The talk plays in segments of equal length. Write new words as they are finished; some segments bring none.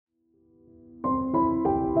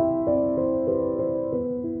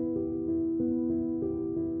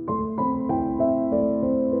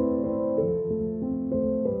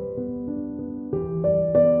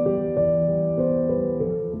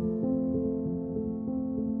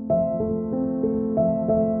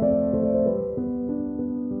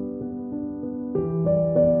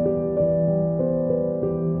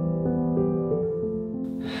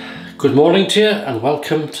Good morning to you and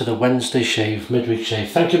welcome to the Wednesday shave, midweek shave.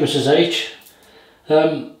 Thank you, Mrs. H.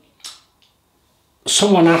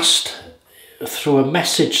 Someone asked through a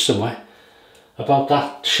message somewhere about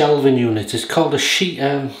that shelving unit. It's called a chic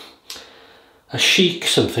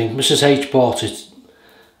something. Mrs. H bought it.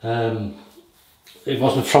 It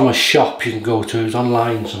wasn't from a shop you can go to, it was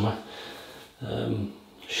online somewhere.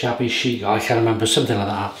 Shabby chic, I can't remember, something like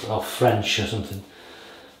that, or French or something.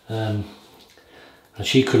 And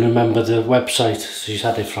she couldn't remember the website she's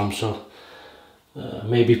had it from, so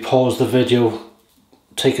maybe pause the video,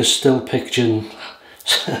 take a still picture and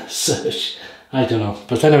search, I don't know.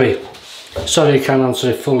 But anyway, sorry I can't answer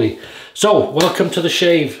it fully. So, welcome to the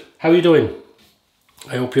shave. How are you doing?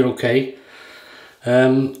 I hope you're okay.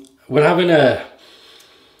 We're having a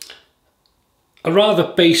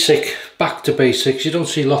rather basic, back to basics. You don't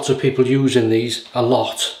see lots of people using these a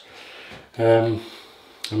lot. And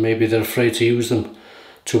maybe they're afraid to use them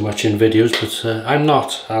too much in videos, but I'm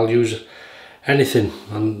not. I'll use anything.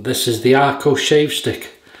 And this is the Arko shave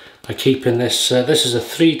stick. I keep in this. This is a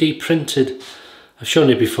 3D printed, I've shown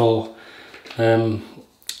you before,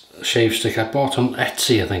 shave stick I bought on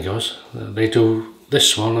Etsy, I think it was. They do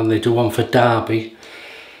this one and they do one for Derby.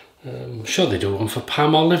 I'm sure they do one for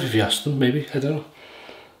PaulHFilms if you ask them, maybe, I don't know.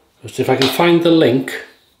 But if I can find the link,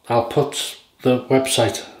 I'll put the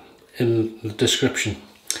website in the description.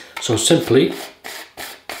 So simply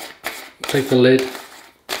take the lid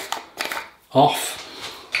off,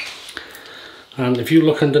 and if you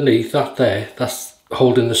look underneath that there, that's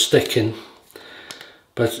holding the stick in.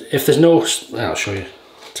 But if there's no, I'll show you,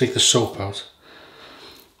 take the soap out.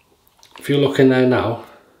 If you look in there now,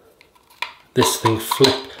 this thing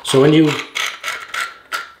flips. So when you,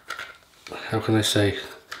 how can I say,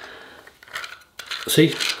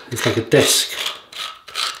 see, it's like a disc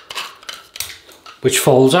which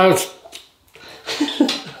falls out.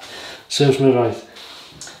 Serves me right.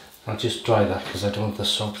 I'll just dry that because I don't want the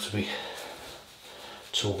soap to be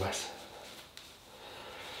too wet.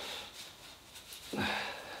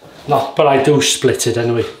 Not, but I do split it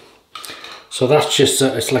anyway. So that's just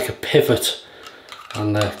it's like a pivot,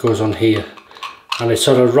 and goes on here, and it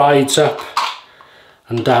sort of rides up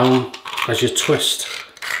and down as you twist.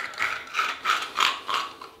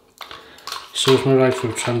 Serves me right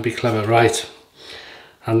for trying to be clever, right?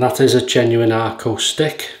 And that is a genuine Arko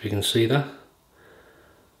stick, if you can see that. It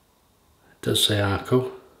does say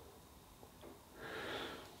Arko.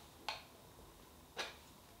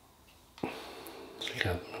 I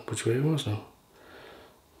can't remember which way it was now.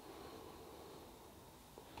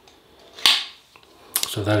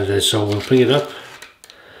 So there it is, so we'll bring it up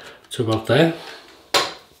to about there.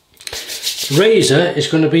 Razor is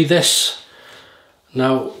going to be this.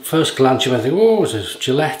 Now, first glance you might think, oh, it's a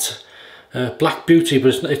Gillette. Black Beauty,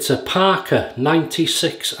 but it's a Parker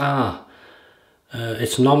 96R.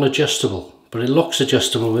 It's non-adjustable, but it looks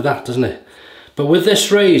adjustable with that, doesn't it? But with this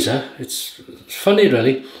razor, it's funny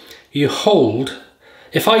really. You hold,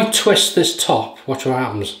 if I twist this top, watch what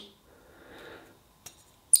happens.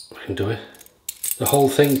 I can do it. The whole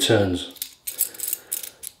thing turns.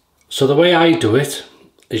 So the way I do it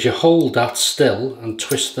is you hold that still and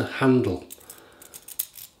twist the handle.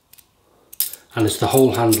 And it's the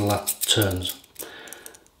whole handle that turns.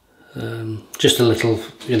 Just a little,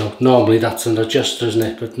 you know, normally that's an adjuster, isn't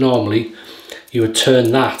it? But normally you would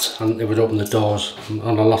turn that and it would open the doors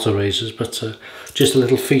on a lot of razors. But just a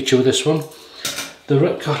little feature with this one.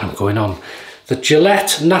 God, I'm going on. The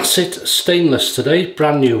Gillette Nacet stainless today,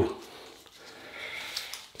 brand new.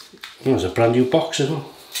 There's a brand new box as well.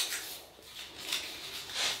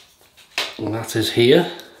 And that is here.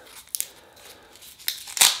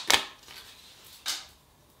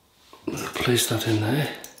 Place that in there,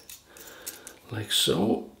 like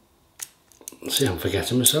so. See, I'm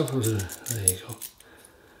forgetting myself. There you go.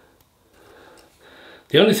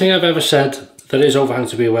 The only thing I've ever said that is overhang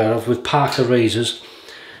to be aware of with Parker razors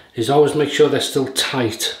is always make sure they're still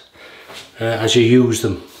tight as you use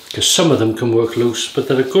them, because some of them can work loose, but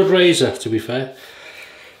they're a good razor, to be fair.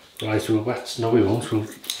 Right, we'll wet. No, we won't.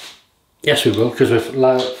 Yes, we will, because we're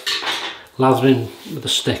lathering with a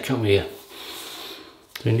stick, aren't we here?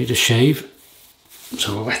 We need a shave,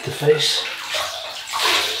 so we'll wet the face.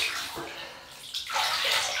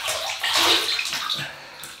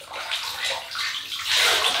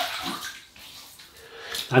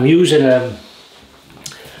 I'm using a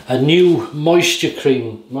new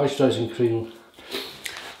moisturising cream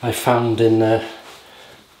I found in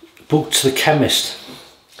Boots the Chemist.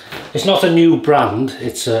 It's not a new brand,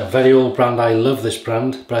 it's a very old brand. I love this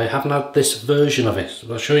brand, but I haven't had this version of it.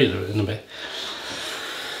 I'll show you in a bit.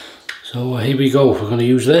 So here we go, we're going to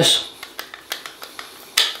use this.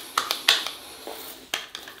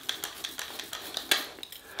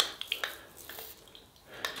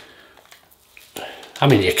 I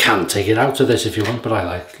mean, you can take it out of this if you want, but I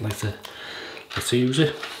like to use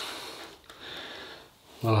it.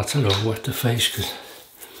 Well, I'll tell you what, wet the face, because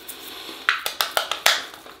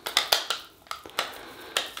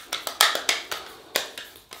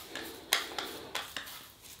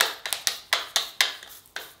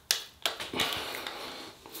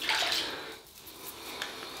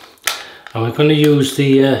and we're going to use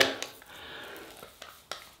the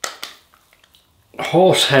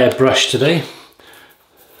horsehair brush today.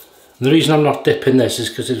 And the reason I'm not dipping this is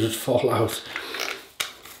because it would fall out.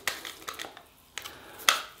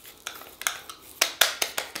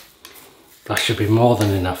 That should be more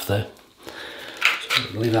than enough there. So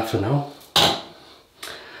we'll leave that for now.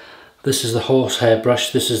 This is the horsehair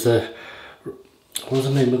brush. This is the, what's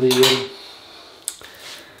the name of the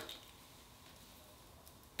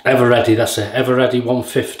Ever-Ready, that's it, Ever-Ready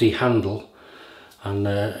 150 handle, and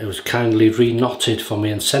it was kindly re-knotted for me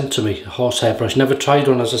and sent to me, a horsehair brush. Never tried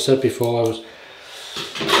one, as I said before. I was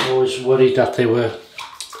always worried that they were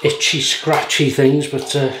itchy, scratchy things,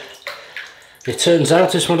 but it turns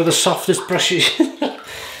out it's one of the softest brushes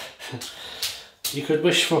you could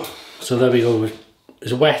wish for. So there we go,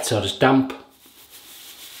 it's wet or it's damp.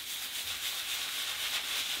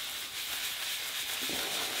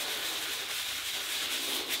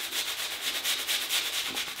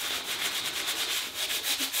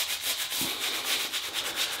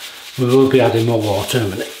 We will be adding more water in a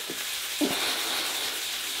minute.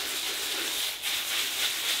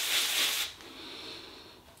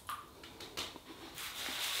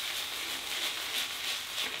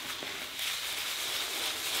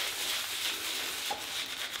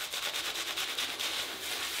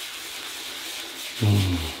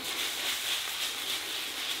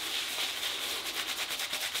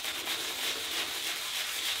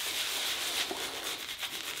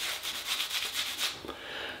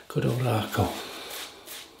 Good old Arko.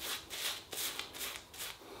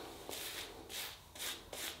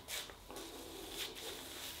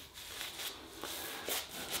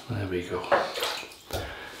 There we go.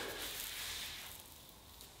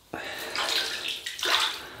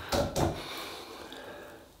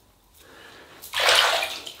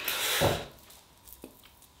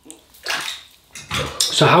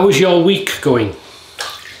 So how is your week going?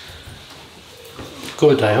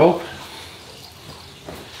 Good, I hope.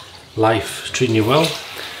 Life is treating you well.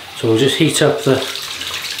 So we'll just heat up the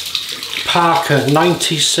Parker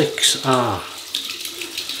 96R.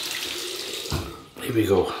 Here we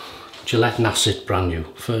go. Gillette Nacet, brand new.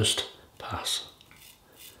 First pass.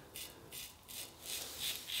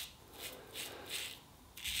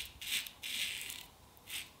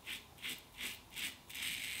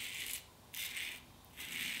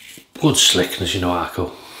 Good slickness, you know,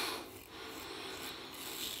 Arko.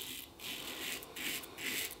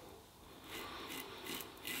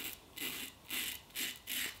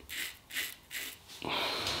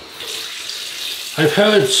 I've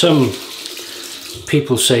heard some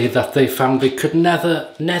people say that they found they could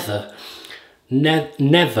never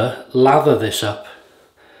lather this up,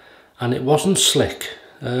 and it wasn't slick.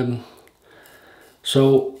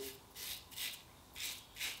 So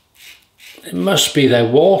it must be their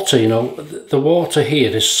water, you know. The water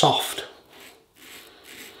here is soft.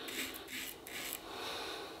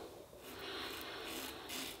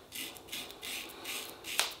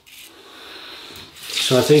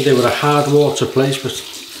 So I think they were a hard water place, but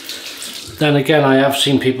then again I have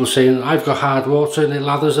seen people saying I've got hard water and it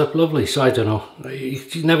lathers up lovely, so I don't know. You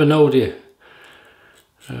never know, do you?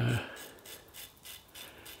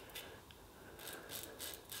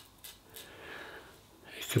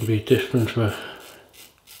 It can be different for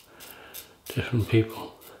different people.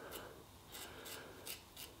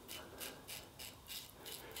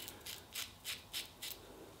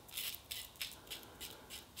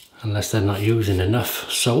 Unless they're not using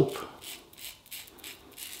enough soap.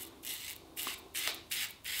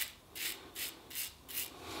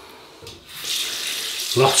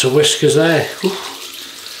 Lots of whiskers there. Ooh.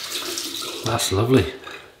 That's lovely.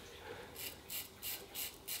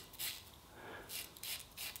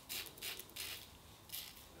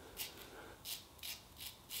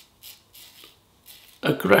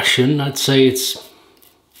 Aggression, I'd say it's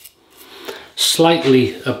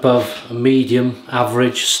slightly above a medium,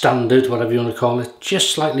 average, standard, whatever you want to call it,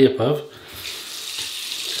 just slightly above.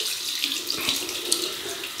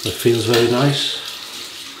 It feels very nice.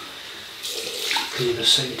 Clean the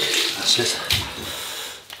sink, that's it.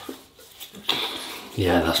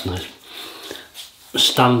 Yeah, that's nice.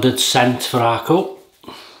 Standard scent for Arko.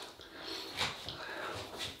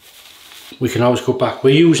 We can always go back.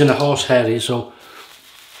 We're using a horsehair here, so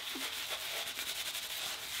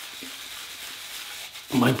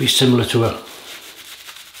might be similar to a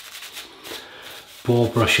ball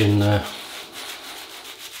brush in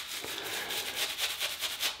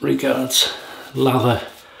regards lather.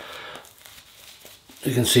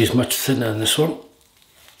 You can see it's much thinner than this one,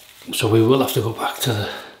 so we will have to go back to the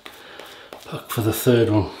pack for the third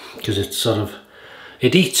one, because it's sort of,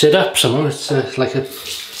 it eats it up somehow. It's like a,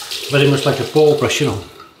 very much like a ball brush, you know.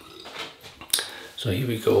 So here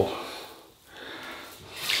we go,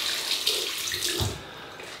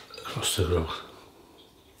 across the growth.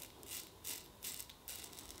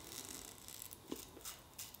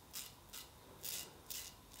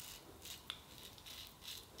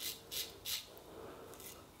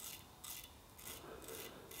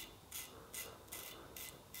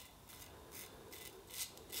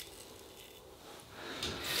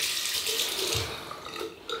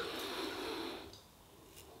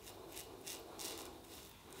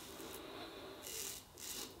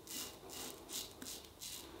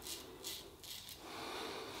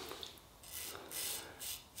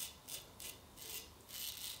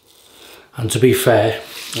 And to be fair,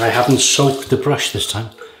 I haven't soaked the brush this time.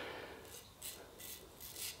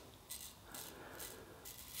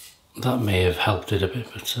 That may have helped it a bit,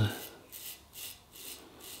 but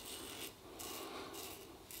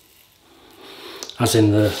as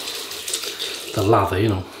in the lather, you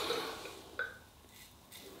know.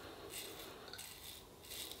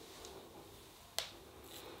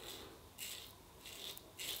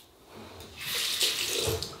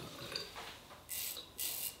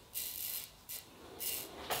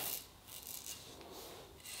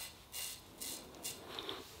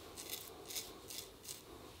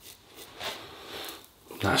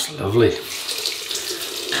 That's lovely.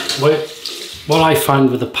 What I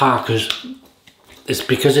find with the Parkers is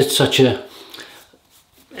because it's such a,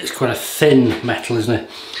 it's quite a thin metal, isn't it?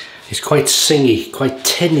 It's quite singy, quite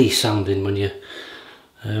tinny sounding when you,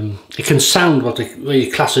 it can sound what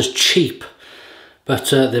you class as cheap,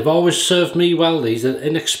 but they've always served me well. These are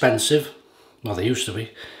inexpensive, well they used to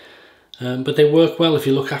be, but they work well if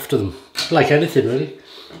you look after them, like anything really.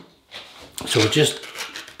 So we're just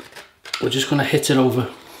going to hit it over.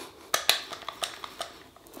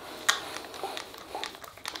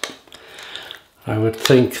 I would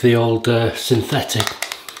think the old synthetic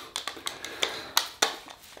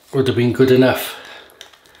would have been good enough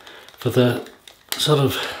for the sort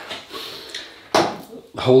of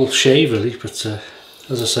whole shave really, but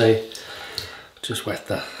as I say, just wet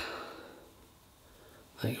that.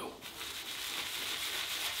 There you go.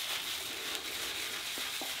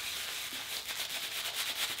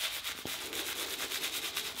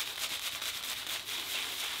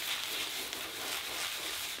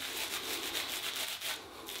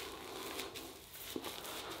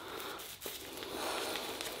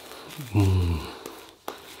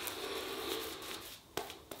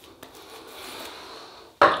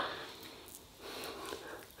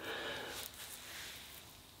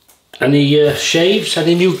 Any shaves,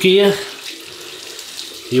 any new gear?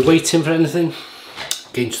 Are you waiting for anything?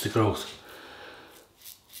 Against the growth.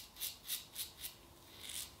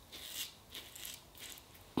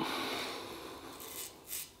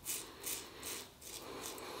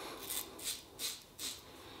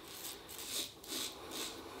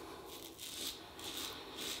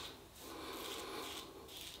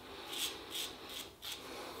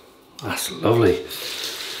 That's lovely.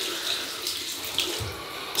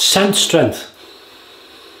 Scent strength,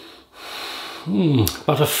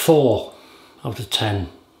 about a 4 out of 10.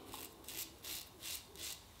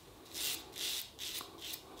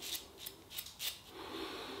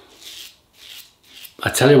 I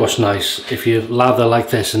tell you what's nice, if you lather like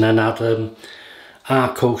this and then add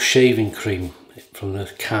Arko shaving cream from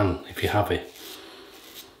the can, if you have it,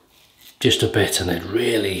 just a bit, and it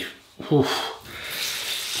really,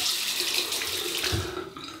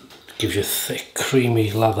 gives you thick, creamy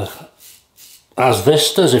lather, as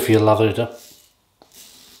this does if you lather it up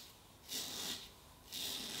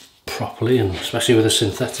properly, and especially with a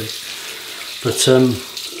synthetic. But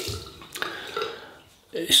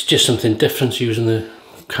it's just something different using the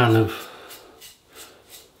can of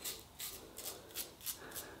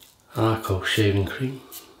Arko shaving cream.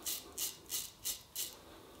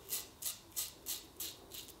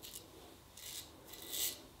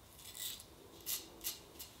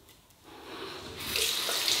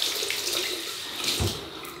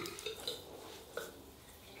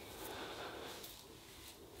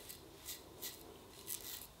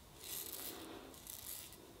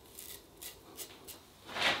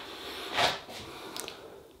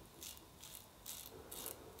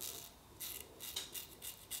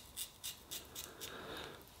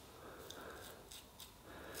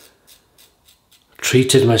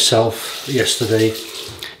 treated myself yesterday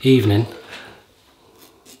evening.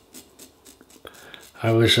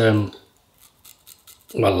 I was, well,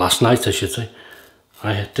 last night I should say,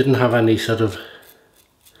 I didn't have any sort of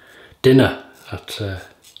dinner at, or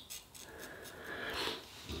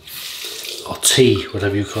tea,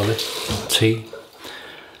 whatever you call it, tea,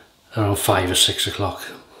 around 5 or 6 o'clock.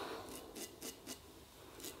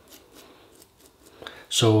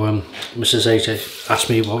 So Mrs. H asked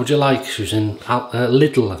me, what would you like? She was in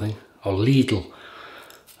Lidl, I think, or Lidl.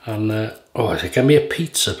 And, oh, I said, get me a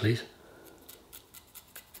pizza, please.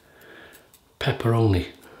 Pepperoni.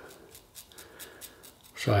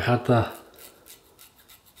 So I had that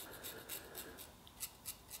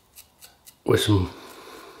with some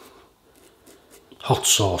hot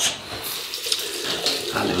sauce,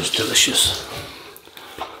 and it was delicious.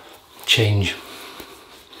 Change.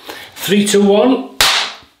 3, 2, 1.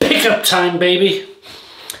 Pickup time, baby.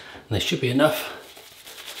 And there should be enough.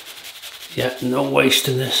 Yeah, no waste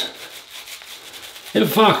in this. In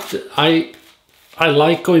fact, I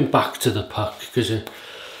like going back to the pack because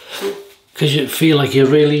you feel like you're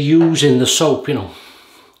really using the soap, you know.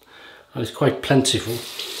 And it's quite plentiful.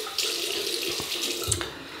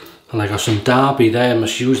 And I got some Derby there, I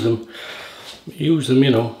must use them,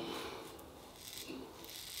 you know.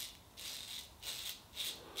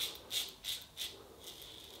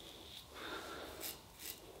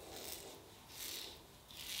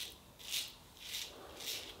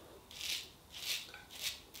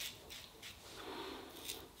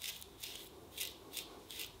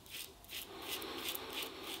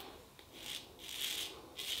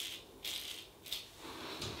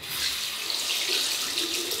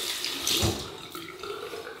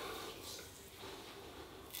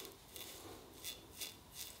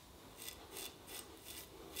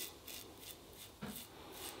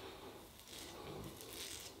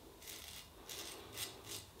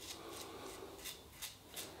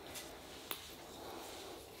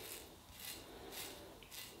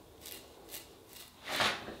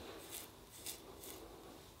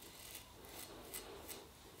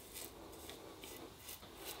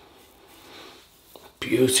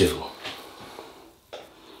 Beautiful.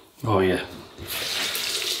 Oh yeah.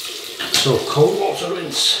 So cold water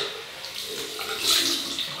rinse.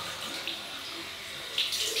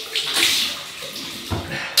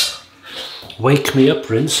 Wake me up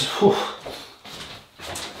rinse. Whew.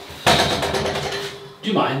 Do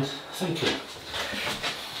you mind? Thank you.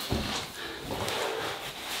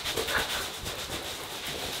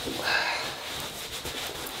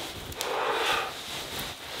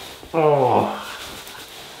 Oh.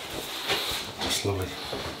 Lovely.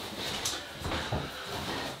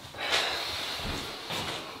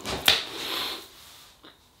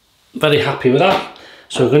 Very happy with that.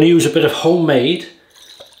 So we're going to use a bit of homemade,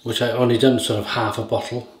 which I only done sort of half a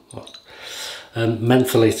bottle,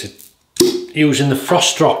 mentholated, using the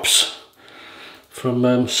frost drops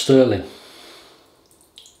from Sterling.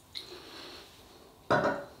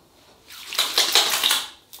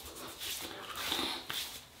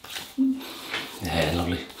 Yeah,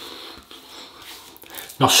 lovely.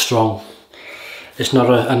 Not strong. It's not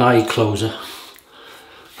an eye closer.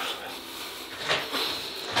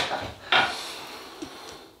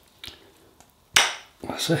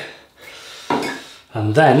 That's it.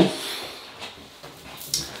 And then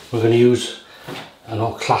we're going to use an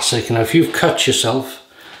old classic. Now if you've cut yourself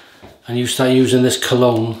and you start using this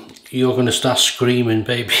Cologne, you're going to start screaming,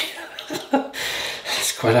 baby.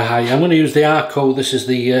 It's quite a high. I'm going to use the Arko. This is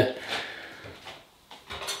the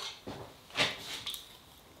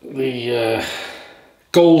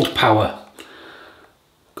Gold Power.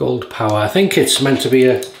 Gold Power. I think it's meant to be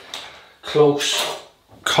a close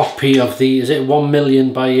copy of the, is it 1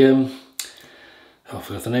 million by oh, I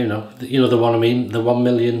forgot the name now. You know the one I mean, the 1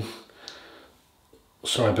 million.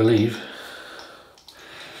 So I believe.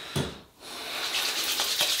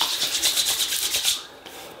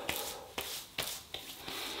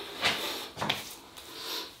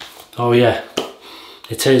 Oh yeah,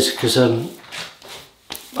 it is, because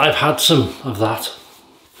I've had some of that.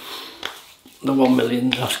 The 1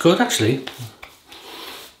 million, that's good actually.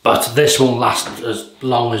 But this won't last as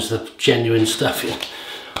long as the genuine stuff, yeah.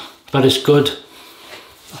 But it's good.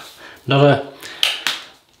 Not a,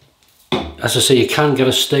 as I say, you can get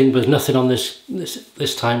a sting, but nothing on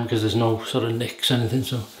this time because there's no sort of nicks or anything,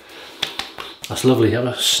 so that's lovely. Have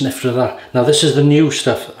a sniff of that. Now this is the new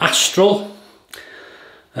stuff, Astral.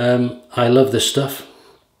 I love this stuff.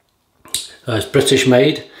 It's British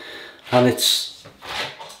made, and it's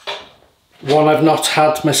one I've not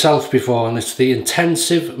had myself before, and it's the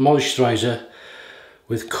Intensive Moisturiser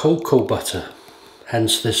with cocoa butter,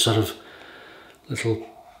 hence this sort of little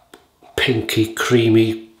pinky,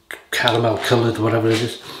 creamy, caramel coloured, whatever it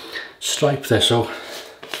is, stripe there. So,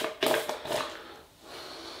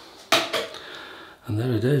 and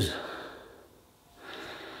there it is.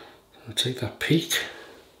 I'll take that peek.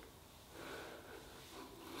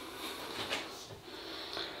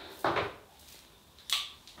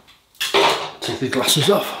 Take the glasses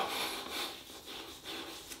off.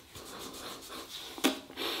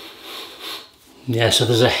 Yeah, so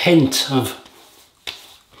there's a hint of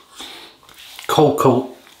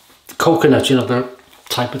coconut, you know, that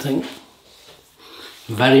type of thing.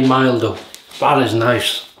 Very mild though. That is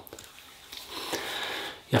nice.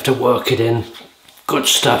 You have to work it in. Good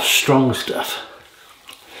stuff, strong stuff.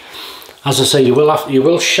 As I say, you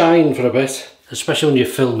will shine for a bit, especially when you're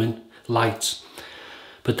filming lights,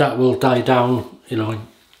 but that will die down, you know, in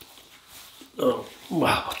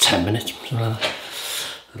well, 10 minutes.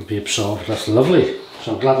 It'll be absorbed. That's lovely.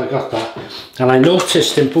 So I'm glad I got that. And I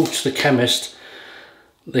noticed in Boots the Chemist,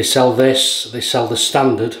 they sell this, they sell the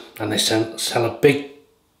standard, and they sell a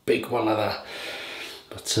big one of that.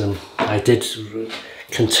 But I did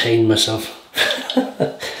contain myself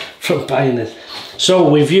from buying it. So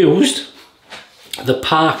we've used the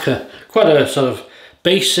Parker, quite a sort of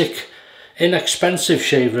basic, inexpensive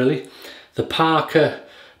shave really. The Parker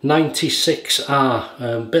 96R,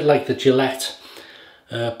 a bit like the Gillette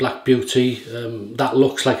Black Beauty. That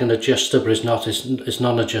looks like an adjuster, but it's not. It's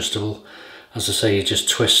non-adjustable. As I say, you just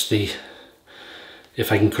twist the,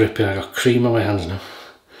 if I can grip it, I got cream on my hands now.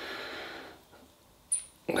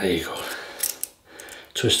 There you go.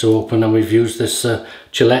 Twist to open, and we've used this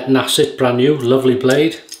Gillette Nacet, brand new, lovely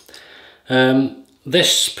blade.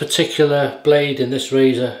 This particular blade in this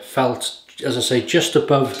razor felt, as I say, just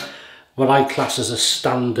above what I class as a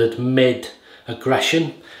standard mid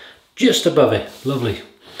aggression, just above it. Lovely.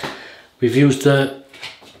 We've used the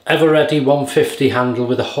Ever Ready 150 handle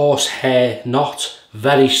with a horsehair knot,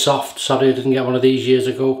 very soft. Sorry I didn't get one of these years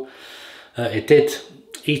ago. It did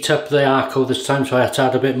eat up the Arko this time, so I had to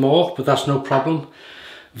add a bit more, but that's no problem.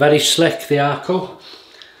 Very slick, the Arko,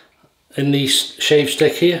 in the shave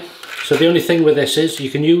stick here. So the only thing with this is you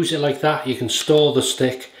can use it like that, you can store the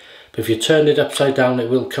stick, but if you turn it upside down it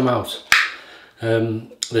will come out.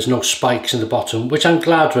 There's no spikes in the bottom, which I'm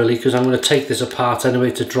glad really, because I'm going to take this apart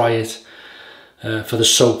anyway to dry it for the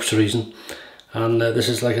soaps reason. And this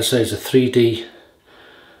is, like I say, it's a 3D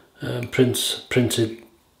printed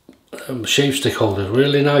shave stick holder.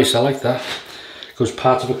 Really nice, I like that. It goes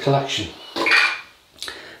part of a collection.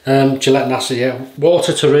 Gillette Nacet, yeah.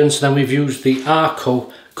 Water to rinse. Then we've used the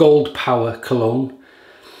Arko Gold Power Cologne.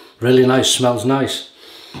 Really nice, smells nice.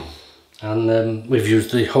 And we've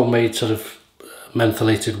used the homemade sort of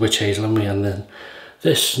Mentholated Witch Hazel, and then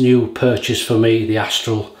this new purchase for me, the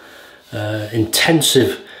Astral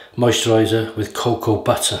Intensive Moisturiser with cocoa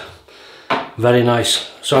butter. Very nice.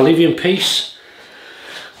 So I'll leave you in peace.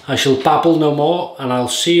 I shall babble no more, and I'll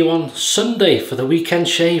see you on Sunday for the weekend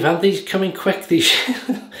shave. And these coming quick, these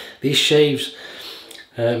these shaves.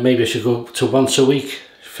 Maybe I should go to once a week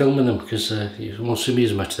filming them, because you won't see me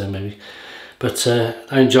as much then maybe. But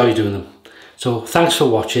I enjoy doing them. So thanks for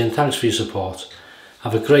watching, thanks for your support.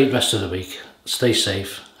 Have a great rest of the week. Stay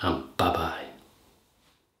safe, and bye bye.